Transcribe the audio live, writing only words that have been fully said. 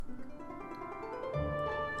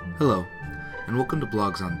Hello, and welcome to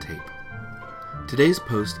Blogs on Tape. Today's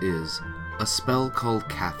post is A Spell Called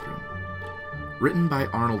Catherine, written by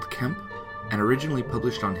Arnold Kemp and originally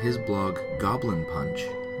published on his blog Goblin Punch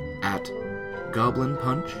at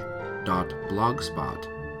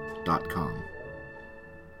goblinpunch.blogspot.com.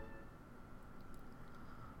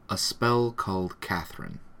 A Spell Called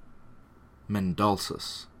Catherine.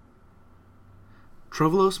 Mendalsus.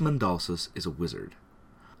 Trovolos Mendalsus is a wizard.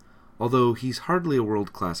 Although he's hardly a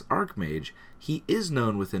world-class archmage, he is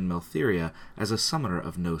known within Meltheria as a summoner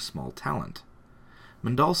of no small talent.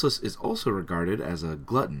 Mendalsus is also regarded as a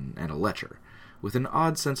glutton and a lecher, with an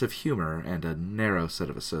odd sense of humor and a narrow set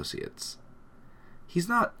of associates. He's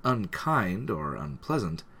not unkind or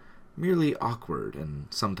unpleasant, merely awkward and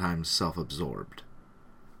sometimes self-absorbed.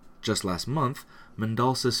 Just last month,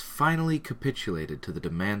 Mendalsus finally capitulated to the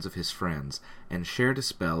demands of his friends and shared a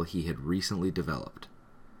spell he had recently developed.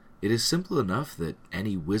 It is simple enough that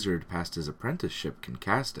any wizard past his apprenticeship can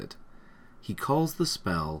cast it. He calls the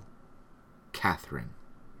spell Catherine.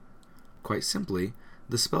 Quite simply,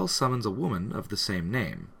 the spell summons a woman of the same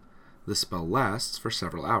name. The spell lasts for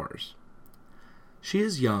several hours. She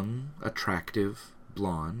is young, attractive,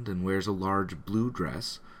 blonde, and wears a large blue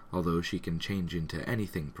dress, although she can change into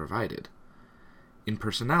anything provided. In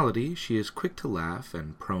personality, she is quick to laugh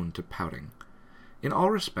and prone to pouting. In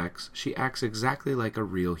all respects, she acts exactly like a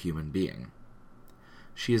real human being.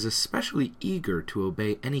 She is especially eager to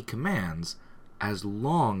obey any commands, as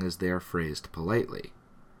long as they are phrased politely.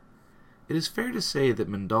 It is fair to say that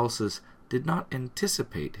Mendalsus did not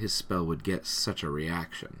anticipate his spell would get such a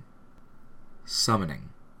reaction.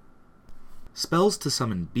 Summoning. Spells to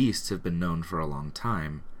summon beasts have been known for a long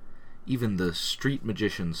time. Even the street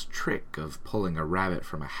magician's trick of pulling a rabbit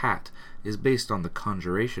from a hat is based on the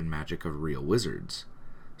conjuration magic of real wizards,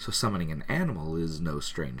 so summoning an animal is no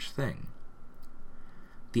strange thing.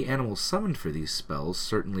 The animals summoned for these spells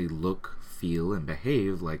certainly look, feel, and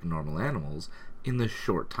behave like normal animals in the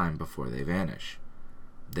short time before they vanish.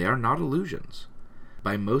 They are not illusions.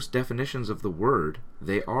 By most definitions of the word,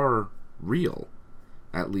 they are real,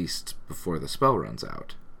 at least before the spell runs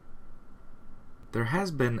out. There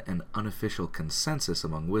has been an unofficial consensus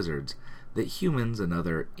among wizards that humans and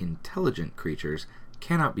other intelligent creatures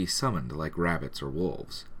cannot be summoned like rabbits or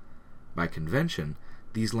wolves. By convention,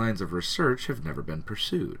 these lines of research have never been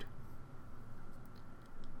pursued.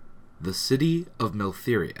 The City of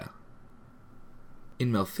Meltheria.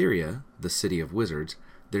 In Meltheria, the city of wizards,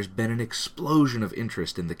 there's been an explosion of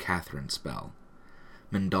interest in the Catherine spell.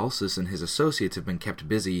 Mendalsus and his associates have been kept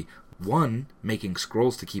busy, 1. Making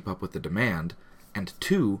scrolls to keep up with the demand, and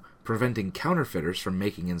 2. Preventing counterfeiters from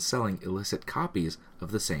making and selling illicit copies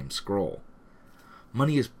of the same scroll.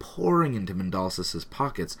 Money is pouring into Mendalsus's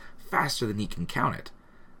pockets faster than he can count it,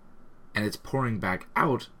 and it's pouring back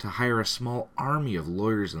out to hire a small army of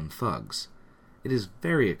lawyers and thugs. It is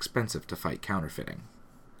very expensive to fight counterfeiting.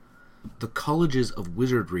 The colleges of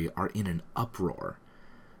wizardry are in an uproar.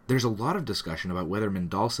 There's a lot of discussion about whether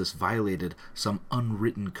Mendalsus violated some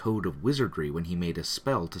unwritten code of wizardry when he made a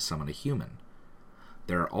spell to summon a human.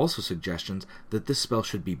 There are also suggestions that this spell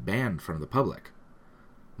should be banned from the public.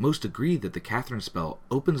 Most agree that the Catherine spell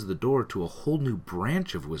opens the door to a whole new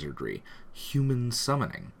branch of wizardry, human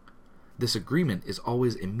summoning. This agreement is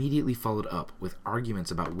always immediately followed up with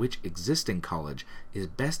arguments about which existing college is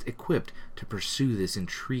best equipped to pursue this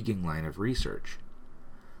intriguing line of research.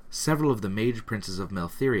 Several of the mage princes of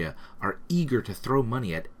Meltheria are eager to throw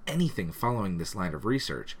money at anything following this line of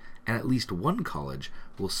research, and at least one college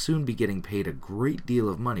will soon be getting paid a great deal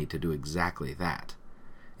of money to do exactly that.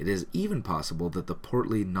 It is even possible that the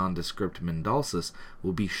portly, nondescript Mendalsus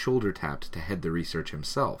will be shoulder-tapped to head the research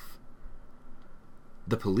himself.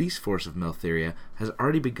 The police force of Meltheria has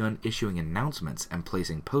already begun issuing announcements and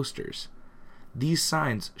placing posters. These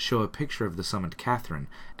signs show a picture of the summoned Catherine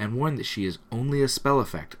and warn that she is only a spell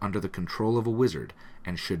effect under the control of a wizard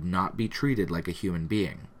and should not be treated like a human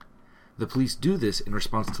being. The police do this in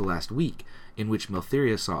response to last week, in which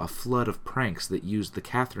Meltheria saw a flood of pranks that used the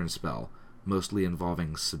Catherine spell, mostly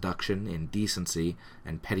involving seduction, indecency,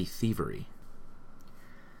 and petty thievery.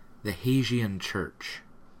 The Hagian Church.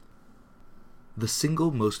 The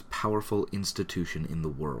single most powerful institution in the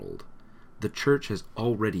world, the Church has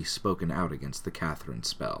already spoken out against the Catherine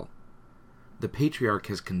spell. The Patriarch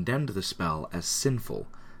has condemned the spell as sinful,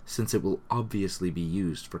 since it will obviously be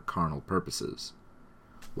used for carnal purposes.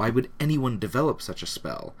 Why would anyone develop such a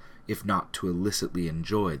spell, if not to illicitly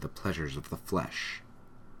enjoy the pleasures of the flesh?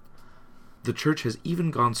 The Church has even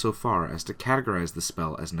gone so far as to categorize the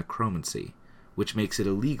spell as necromancy, which makes it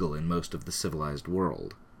illegal in most of the civilized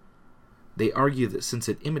world. They argue that since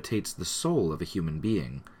it imitates the soul of a human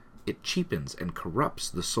being, it cheapens and corrupts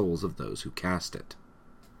the souls of those who cast it.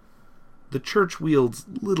 The Church wields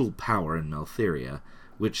little power in Maltheria,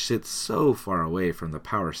 which sits so far away from the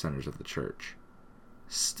power centers of the Church.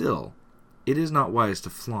 Still, it is not wise to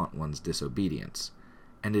flaunt one's disobedience,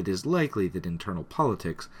 and it is likely that internal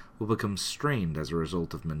politics will become strained as a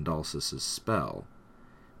result of Mendalsus' spell.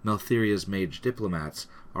 Maltheria's mage diplomats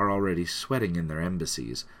are already sweating in their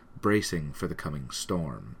embassies, bracing for the coming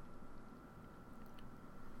storm.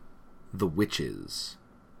 The Witches.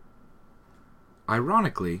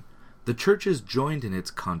 Ironically, the Church is joined in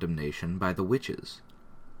its condemnation by the witches.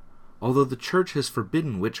 Although the Church has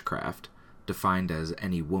forbidden witchcraft, defined as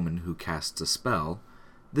any woman who casts a spell,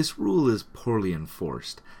 this rule is poorly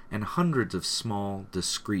enforced, and hundreds of small,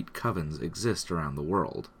 discreet covens exist around the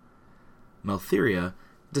world. Maltheria,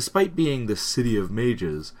 despite being the city of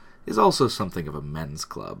mages, is also something of a men's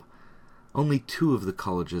club. Only 2 of the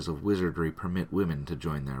colleges of wizardry permit women to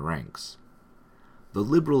join their ranks. The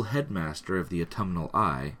liberal headmaster of the Autumnal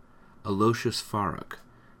Eye, Aloysius Farrak,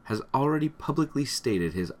 has already publicly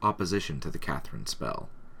stated his opposition to the Catherine spell.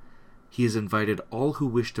 He has invited all who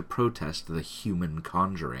wish to protest the human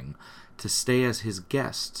conjuring to stay as his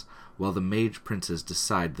guests while the mage princes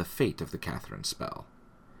decide the fate of the Catherine spell.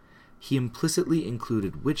 He implicitly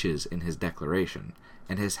included witches in his declaration,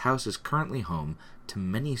 and his house is currently home to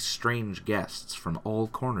many strange guests from all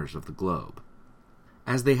corners of the globe.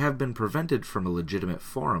 As they have been prevented from a legitimate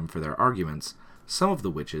forum for their arguments, some of the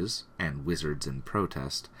witches, and wizards in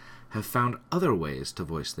protest, have found other ways to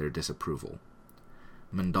voice their disapproval.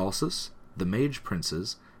 Mendalsus, the mage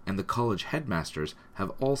princes, and the college headmasters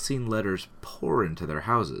have all seen letters pour into their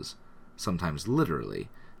houses, sometimes literally,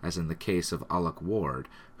 as in the case of Alec Ward,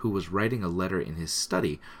 who was writing a letter in his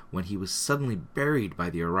study when he was suddenly buried by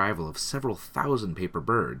the arrival of several thousand paper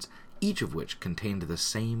birds, each of which contained the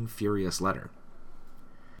same furious letter.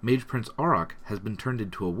 Mage Prince Auroch has been turned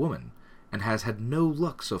into a woman, and has had no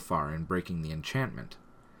luck so far in breaking the enchantment.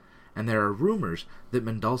 And there are rumors that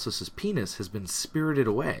Mendalsus' penis has been spirited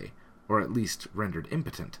away, or at least rendered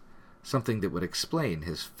impotent, something that would explain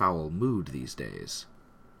his foul mood these days.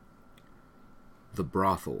 The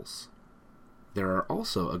brothels. There are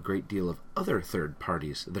also a great deal of other third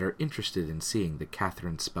parties that are interested in seeing the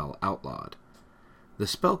Catherine spell outlawed. The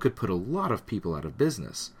spell could put a lot of people out of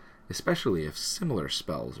business, especially if similar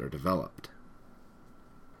spells are developed.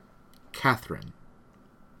 Catherine.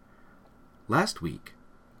 Last week,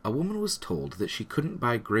 a woman was told that she couldn't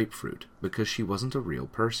buy grapefruit because she wasn't a real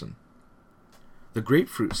person. The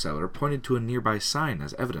grapefruit seller pointed to a nearby sign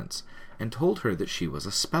as evidence and told her that she was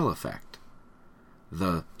a spell effect.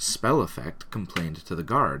 The spell effect complained to the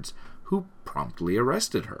guards, who promptly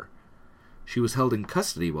arrested her. She was held in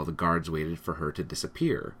custody while the guards waited for her to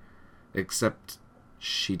disappear, except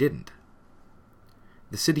she didn't.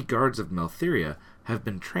 The city guards of Maltheria have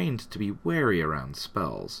been trained to be wary around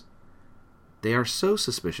spells. They are so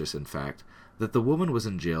suspicious, in fact, that the woman was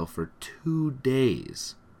in jail for 2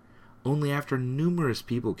 days. Only after numerous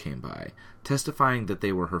people came by, testifying that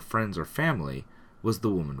they were her friends or family, was the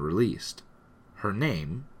woman released. Her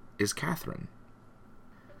name is Catherine.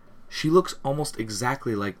 She looks almost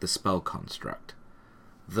exactly like the spell construct.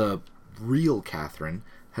 The real Catherine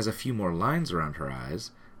has a few more lines around her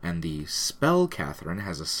eyes, and the spell Catherine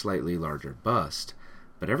has a slightly larger bust,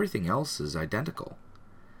 but everything else is identical.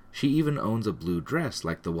 She even owns a blue dress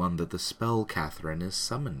like the one that the spell Catherine is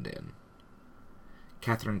summoned in.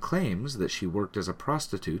 Catherine claims that she worked as a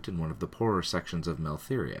prostitute in one of the poorer sections of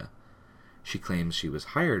Maltheria. She claims she was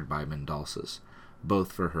hired by Mendalsus,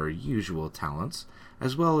 both for her usual talents,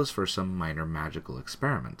 as well as for some minor magical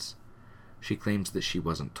experiments. She claims that she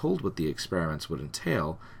wasn't told what the experiments would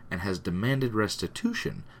entail, and has demanded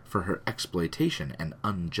restitution for her exploitation and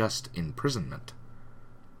unjust imprisonment.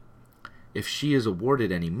 If she is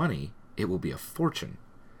awarded any money, it will be a fortune.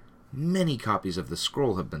 Many copies of the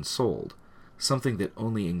scroll have been sold, something that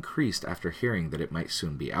only increased after hearing that it might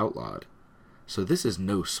soon be outlawed. So this is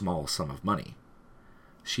no small sum of money.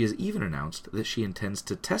 She has even announced that she intends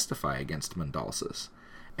to testify against Mendalsus,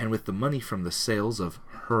 and with the money from the sales of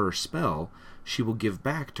her spell, she will give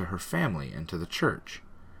back to her family and to the church.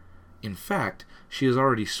 In fact, she has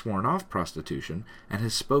already sworn off prostitution and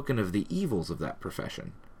has spoken of the evils of that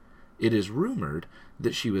profession. It is rumored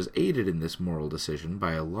that she was aided in this moral decision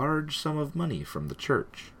by a large sum of money from the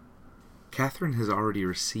church. Catherine has already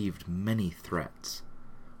received many threats.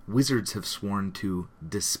 Wizards have sworn to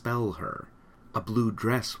dispel her. A blue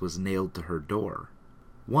dress was nailed to her door.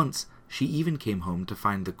 Once, she even came home to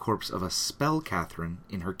find the corpse of a spell Catherine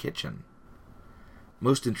in her kitchen.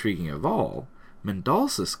 Most intriguing of all,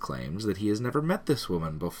 Mendalsus claims that he has never met this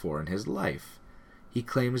woman before in his life. He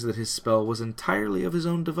claims that his spell was entirely of his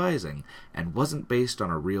own devising and wasn't based on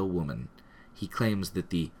a real woman. He claims that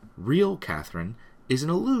the real Catherine is an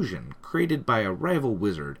illusion created by a rival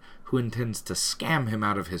wizard who intends to scam him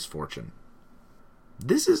out of his fortune.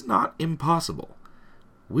 This is not impossible.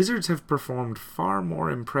 Wizards have performed far more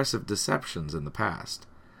impressive deceptions in the past.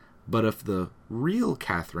 But if the real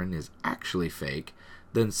Catherine is actually fake,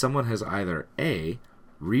 then someone has either A,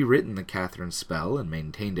 rewritten the Catherine spell and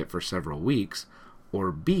maintained it for several weeks,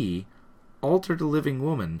 or B, altered a living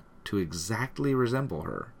woman to exactly resemble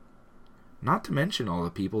her. Not to mention all the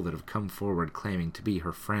people that have come forward claiming to be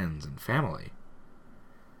her friends and family.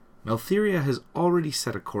 Maltheria has already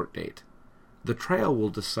set a court date. The trial will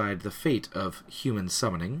decide the fate of human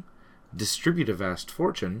summoning, distribute a vast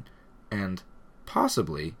fortune, and,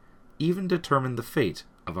 possibly, even determine the fate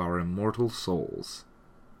of our immortal souls.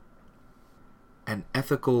 An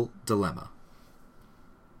ethical dilemma.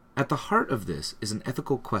 At the heart of this is an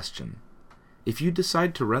ethical question. If you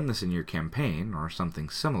decide to run this in your campaign, or something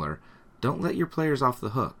similar, don't let your players off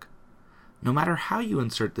the hook. No matter how you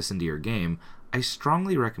insert this into your game, I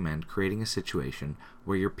strongly recommend creating a situation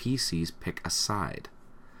where your PCs pick a side.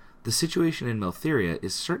 The situation in Maltheria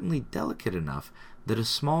is certainly delicate enough that a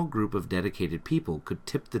small group of dedicated people could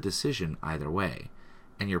tip the decision either way,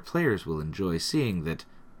 and your players will enjoy seeing that,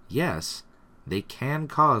 yes, they can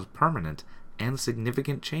cause permanent and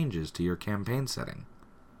significant changes to your campaign setting.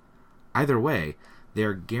 Either way, they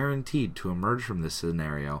are guaranteed to emerge from this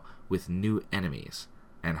scenario with new enemies,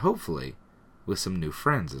 and hopefully, with some new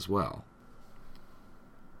friends as well.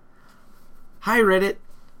 Hi Reddit!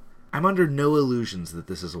 I'm under no illusions that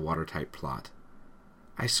this is a watertight plot.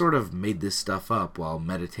 I sort of made this stuff up while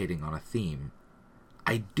meditating on a theme.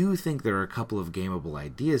 I do think there are a couple of gameable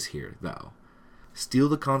ideas here, though. Steal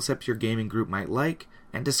the concepts your gaming group might like,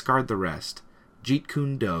 and discard the rest. Jeet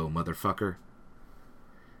Kune Do, motherfucker.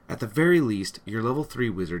 At the very least, your level 3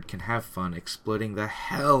 wizard can have fun exploiting the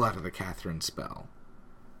hell out of the Catherine spell.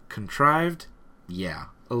 Contrived? Yeah,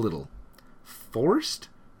 a little. Forced?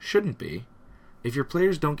 Shouldn't be. If your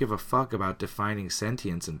players don't give a fuck about defining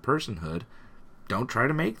sentience and personhood, don't try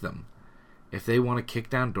to make them. If they want to kick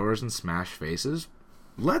down doors and smash faces,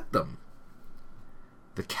 let them.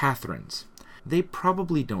 The Catherines. They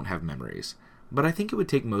probably don't have memories, but I think it would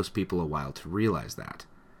take most people a while to realize that.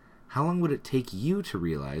 How long would it take you to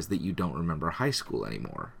realize that you don't remember high school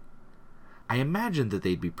anymore? I imagine that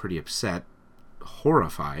they'd be pretty upset,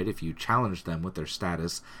 horrified if you challenged them with their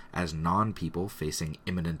status as non-people facing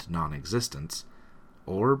imminent non-existence,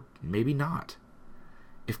 or maybe not.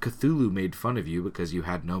 If Cthulhu made fun of you because you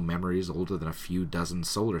had no memories older than a few dozen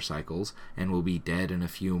solar cycles and will be dead in a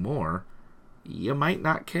few more, you might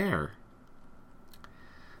not care.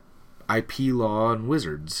 IP law and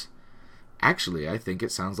wizards. Actually, I think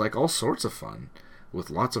it sounds like all sorts of fun. With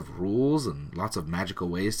lots of rules and lots of magical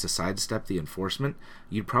ways to sidestep the enforcement,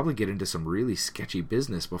 you'd probably get into some really sketchy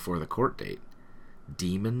business before the court date.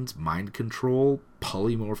 Demons, mind control,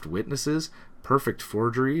 polymorphed witnesses, perfect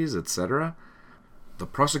forgeries, etc. The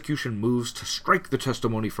prosecution moves to strike the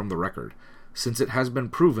testimony from the record, since it has been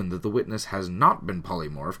proven that the witness has not been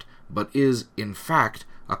polymorphed, but is, in fact,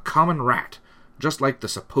 a common rat, just like the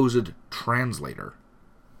supposed translator.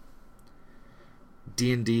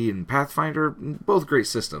 D&D and Pathfinder, both great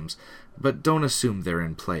systems, but don't assume they're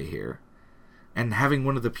in play here. And having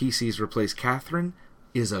one of the PCs replace Catherine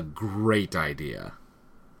is a great idea.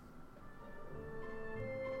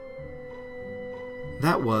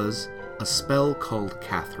 That was A Spell Called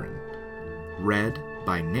Catherine, read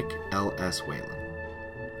by Nick L.S. Whalen.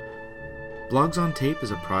 Blogs on Tape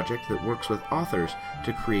is a project that works with authors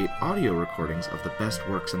to create audio recordings of the best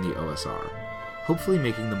works in the OSR, hopefully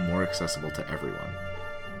making them more accessible to everyone.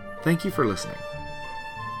 Thank you for listening.